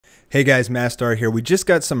Hey guys, Mastar here. We just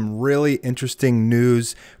got some really interesting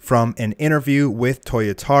news from an interview with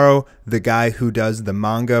Toyotaro, the guy who does the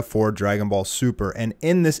manga for Dragon Ball Super. And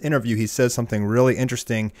in this interview, he says something really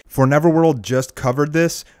interesting. For Neverworld just covered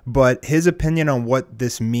this, but his opinion on what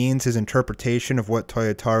this means, his interpretation of what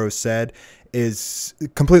Toyotaro said, is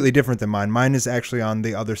completely different than mine. Mine is actually on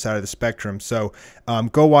the other side of the spectrum. So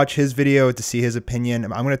go watch his video to see his opinion.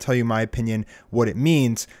 I'm going to tell you my opinion, what it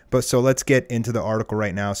means. But so let's get into the article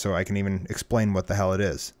right now so I can even explain what the hell it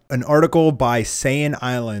is. An article by Saiyan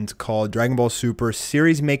Island called Dragon Ball Super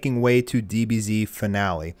Series Making Way to DBZ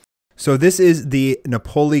Finale. So this is the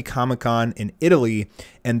Napoli Comic-Con in Italy,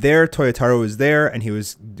 and there Toyotaro was there and he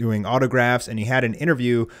was doing autographs, and he had an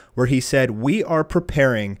interview where he said, "We are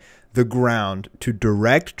preparing the ground to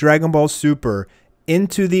direct Dragon Ball Super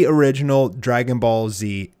into the original Dragon Ball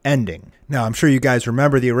Z ending." Now, I'm sure you guys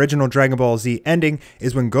remember the original Dragon Ball Z ending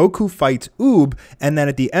is when Goku fights Oob, and then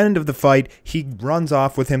at the end of the fight, he runs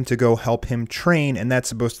off with him to go help him train, and that's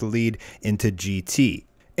supposed to lead into GT.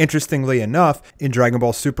 Interestingly enough, in Dragon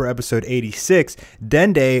Ball Super episode 86,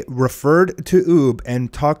 Dende referred to Oob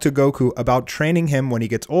and talked to Goku about training him when he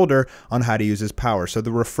gets older on how to use his power. So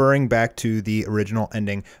they're referring back to the original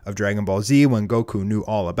ending of Dragon Ball Z when Goku knew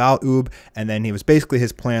all about Oob, and then he was basically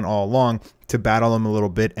his plan all along to battle him a little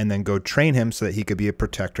bit and then go train him so that he could be a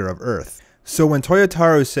protector of Earth. So when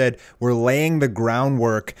Toyotaro said we're laying the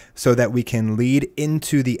groundwork so that we can lead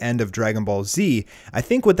into the end of Dragon Ball Z, I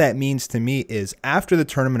think what that means to me is after the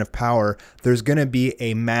Tournament of Power, there's going to be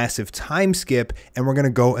a massive time skip and we're going to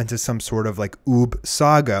go into some sort of like Oob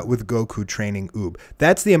saga with Goku training Oob.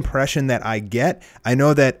 That's the impression that I get. I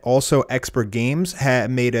know that also Expert Games had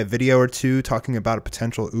made a video or two talking about a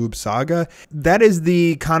potential Oob saga. That is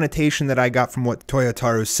the connotation that I got from what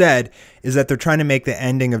Toyotaro said, is that they're trying to make the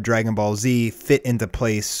ending of Dragon Ball Z fit into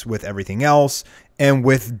place with everything else. And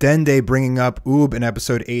with Dende bringing up Oob in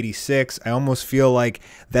episode 86, I almost feel like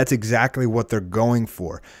that's exactly what they're going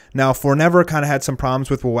for. Now, Forever kind of had some problems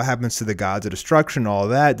with, well, what happens to the gods of destruction, all of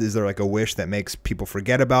that? Is there like a wish that makes people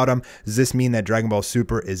forget about them? Does this mean that Dragon Ball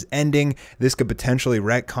Super is ending? This could potentially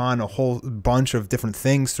retcon a whole bunch of different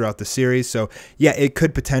things throughout the series. So yeah, it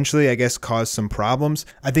could potentially, I guess, cause some problems.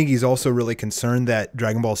 I think he's also really concerned that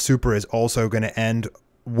Dragon Ball Super is also going to end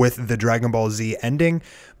with the Dragon Ball Z ending,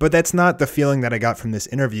 but that's not the feeling that I got from this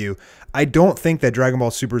interview. I don't think that Dragon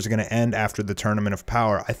Ball Super is going to end after the Tournament of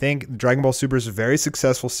Power. I think Dragon Ball Super is a very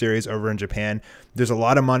successful series over in Japan. There's a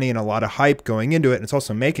lot of money and a lot of hype going into it, and it's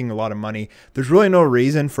also making a lot of money. There's really no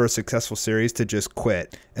reason for a successful series to just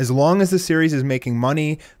quit. As long as the series is making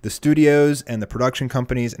money, the studios and the production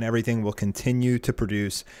companies and everything will continue to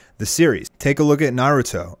produce the series. Take a look at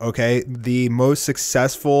Naruto, okay? The most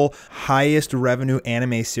successful, highest revenue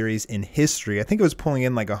anime series in history. I think it was pulling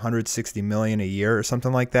in like 160 million a year or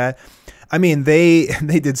something like that. I mean, they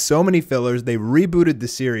did so many fillers. They rebooted the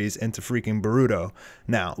series into freaking Boruto.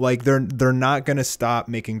 Now, like they're not going to stop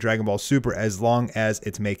making Dragon Ball Super as long as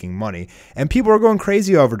it's making money. And people are going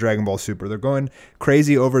crazy over Dragon Ball Super. They're going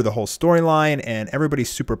crazy over the whole storyline, and everybody's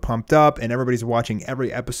super pumped up, and everybody's watching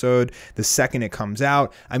every episode the second it comes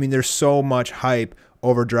out. I mean, there's so much hype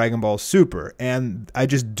over Dragon Ball Super, and I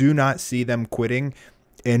just do not see them quitting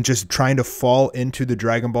and just trying to fall into the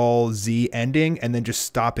Dragon Ball Z ending and then just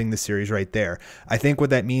stopping the series right there. I think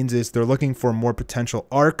what that means is they're looking for more potential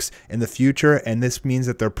arcs in the future, and this means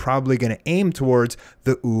that they're probably going to aim towards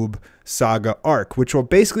the Oob saga arc, which will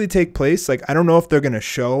basically take place, like, I don't know if they're going to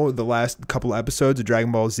show the last couple episodes of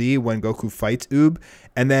Dragon Ball Z when Goku fights Oob,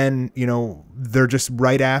 and then, you know, they're just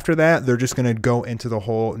right after that, they're just going to go into the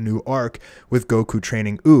whole new arc with Goku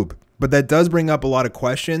training Oob. But that does bring up a lot of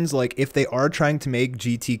questions, like if they are trying to make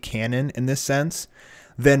GT canon in this sense,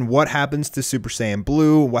 then what happens to Super Saiyan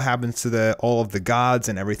Blue? What happens to all of the gods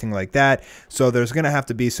and everything like that? So there's going to have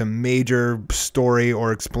to be some major story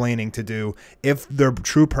or explaining to do if their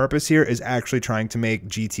true purpose here is actually trying to make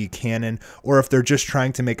GT canon, or if they're just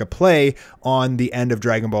trying to make a play on the end of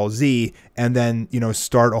Dragon Ball Z and then, you know,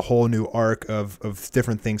 start a whole new arc of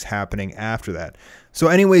different things happening after that. So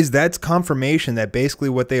anyways, that's confirmation that basically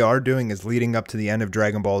what they are doing is leading up to the end of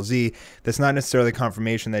Dragon Ball Z. That's not necessarily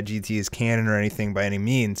confirmation that GT is canon or anything by any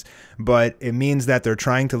means, but it means that they're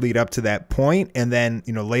trying to lead up to that point and then,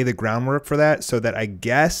 you know, lay the groundwork for that, so that I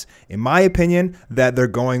guess, in my opinion, that they're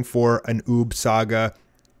going for an Oob saga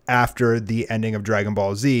after the ending of Dragon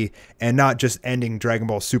Ball Z and not just ending Dragon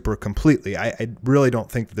Ball Super completely. I really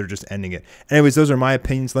don't think that they're just ending it. Anyways, those are my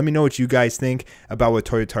opinions. Let me know what you guys think about what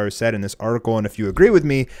Toyotaro said in this article, and if you agree with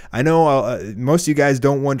me. I know most of you guys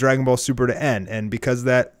don't want Dragon Ball Super to end, and because of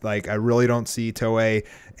that, like, I really don't see Toei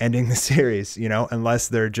ending the series, you know, unless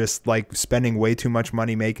they're just like spending way too much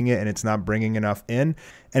money making it and it's not bringing enough in.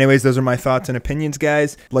 Anyways, those are my thoughts and opinions,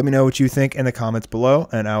 guys. Let me know what you think in the comments below,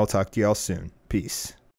 and I will talk to y'all soon. Peace.